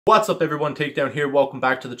What's up everyone, Takedown here, welcome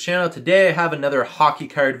back to the channel. Today I have another hockey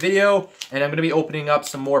card video and I'm going to be opening up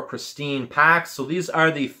some more pristine packs. So these are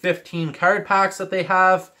the 15 card packs that they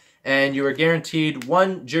have and you are guaranteed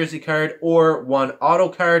one jersey card or one auto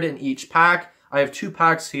card in each pack. I have two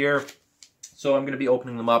packs here, so I'm going to be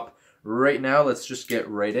opening them up right now. Let's just get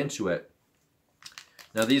right into it.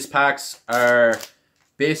 Now these packs are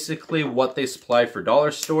basically what they supply for dollar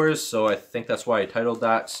stores, so I think that's why I titled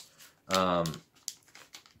that.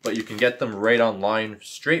 But you can get them right online,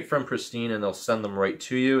 straight from Pristine, and they'll send them right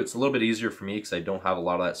to you. It's a little bit easier for me because I don't have a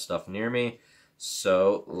lot of that stuff near me.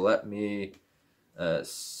 So let me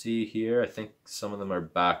see here. I think some of them are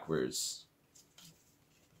backwards.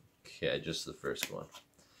 Okay, just the first one.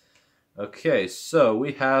 Okay, so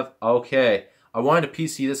we have, I wanted to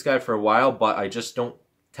PC this guy for a while, but I just don't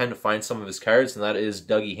tend to find some of his cards, and that is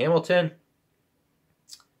Dougie Hamilton.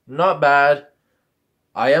 Not bad.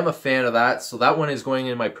 I am a fan of that, so that one is going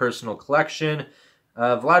in my personal collection.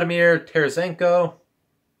 Vladimir Tarasenko.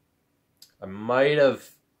 I might have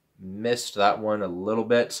missed that one a little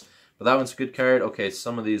bit, but that one's a good card. Okay,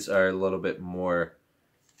 some of these are a little bit more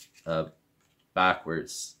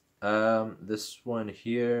backwards. This one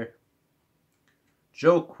here,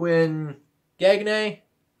 Joaquin Gagne.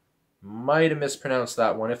 Might have mispronounced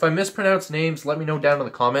that one. If I mispronounce names, let me know down in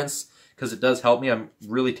the comments, because it does help me. I'm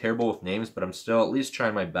really terrible with names, but I'm still at least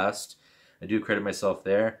trying my best. I do credit myself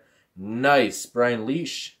there. Nice. Brian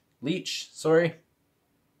Leach, sorry.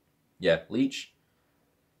 Yeah, Leach.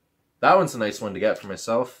 That one's a nice one to get for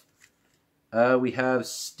myself. We have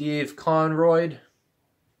Steve Conroy.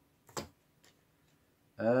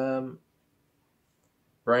 Brian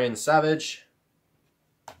Savage.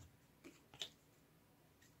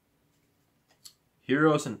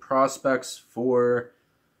 Heroes and Prospects for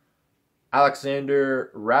Alexander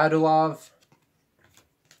Radulov.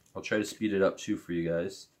 I'll try to speed it up too for you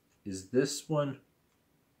guys. Is this one?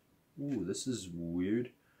 Ooh, this is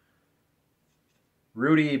weird.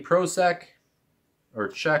 Rudy Prosek, or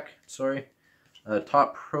Czech, sorry.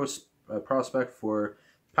 Top prospect for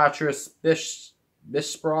Patris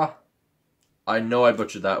Bispra. I know I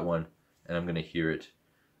butchered that one, and I'm gonna hear it.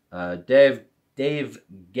 Dave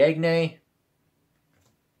Gagne.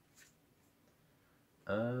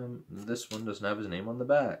 This one doesn't have his name on the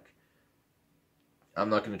back. I'm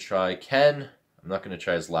not going to try Ken. I'm not going to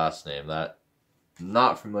try his last name.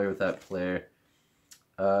 Not familiar with that player.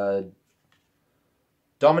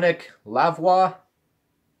 Dominic Lavoie,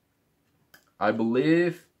 I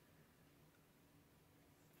believe.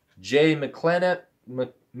 Jay McClement.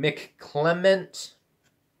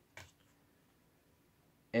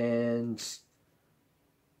 And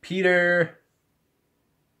Peter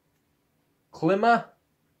Klima.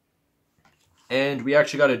 And we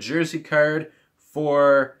actually got a jersey card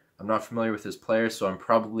for, I'm not familiar with this player, so I'm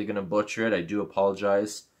probably going to butcher it. I do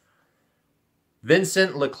apologize.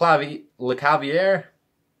 Vincent Lecavalier.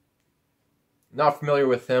 Not familiar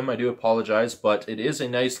with him. I do apologize, but it is a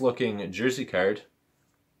nice looking jersey card.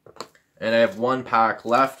 And I have one pack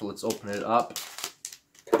left. Let's open it up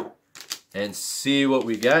and see what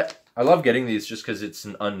we get. I love getting these just because it's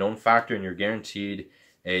an unknown factor and you're guaranteed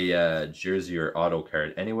a jersey or auto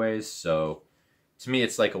card anyways, so to me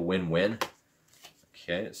it's like a win-win.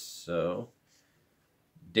 Okay, so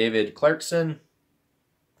David Clarkson,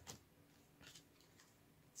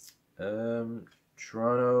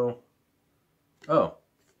 Toronto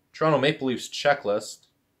Maple Leafs checklist.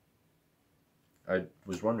 I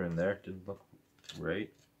was wondering there, didn't look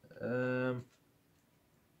right.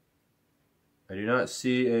 I do not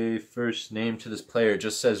see a first name to this player. It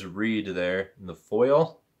just says Reed there in the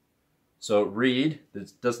foil. So Reed,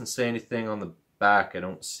 it doesn't say anything on the back. I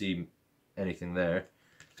don't see anything there.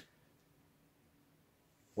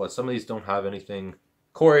 Well, some of these don't have anything.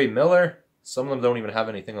 Corey Miller, some of them don't even have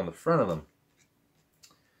anything on the front of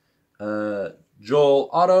them. Joel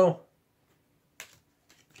Otto.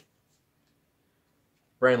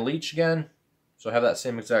 Brian Leach again. So I have that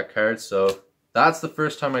same exact card, so that's the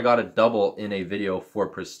first time I got a double in a video for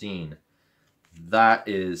Pristine. That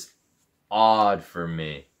is odd for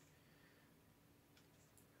me.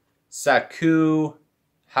 Saku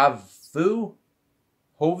Hovu?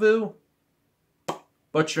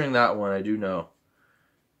 Butchering that one, I do know.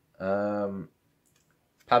 Pavel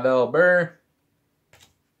Burr.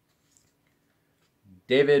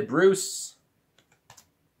 David Bruce.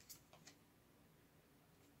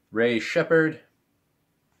 Ray Shepard.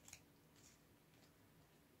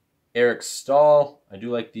 Eric Stahl. I do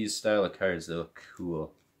like these style of cards. They look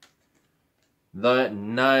cool.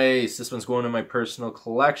 Nice. This one's going in my personal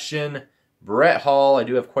collection. Brett Hall. I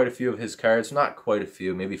do have quite a few of his cards. Not quite a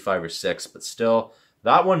few, maybe 5 or 6, but still.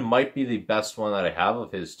 That one might be the best one that I have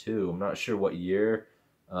of his too. I'm not sure what year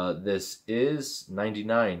this is.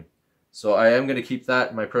 99. So I am going to keep that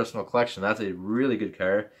in my personal collection. That's a really good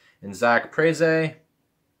card. And Zach Preze.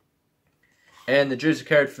 And the jersey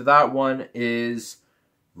card for that one is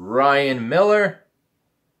Ryan Miller.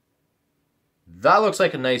 That looks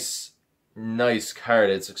like a nice card.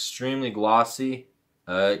 It's extremely glossy.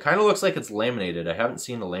 It kind of looks like it's laminated. I haven't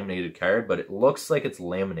seen a laminated card, but it looks like it's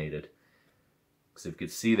laminated. Because if you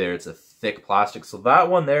could see there, it's a thick plastic. So that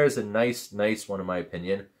one there is a nice one in my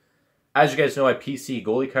opinion. As you guys know, I PC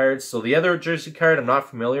goalie cards. So the other jersey card, I'm not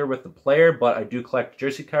familiar with the player, but I do collect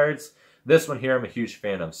jersey cards. This one here, I'm a huge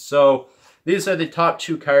fan of. So these are the top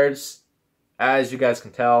 2 cards, as you guys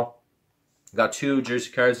can tell. Got 2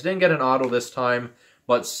 jersey cards. Didn't get an auto this time,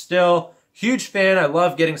 but still, huge fan. I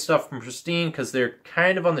love getting stuff from Pristine because they're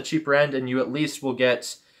kind of on the cheaper end, and you at least will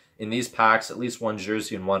get, in these packs, at least 1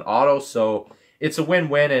 jersey and 1 auto. So it's a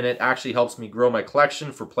win-win, and it actually helps me grow my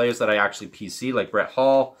collection for players that I actually PC, like Brett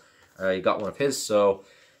Hall. I got one of his, so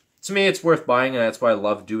to me, it's worth buying, and that's why I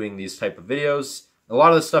love doing these type of videos. A lot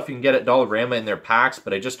of the stuff you can get at Dollarama in their packs,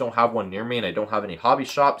 but I just don't have one near me, and I don't have any hobby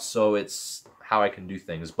shops, so it's how I can do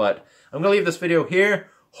things. But I'm going to leave this video here.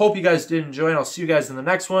 Hope you guys did enjoy, and I'll see you guys in the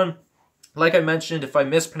next one. Like I mentioned, if I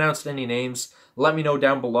mispronounced any names, let me know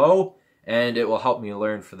down below, and it will help me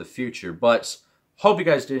learn for the future. But hope you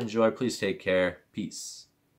guys did enjoy. Please take care. Peace.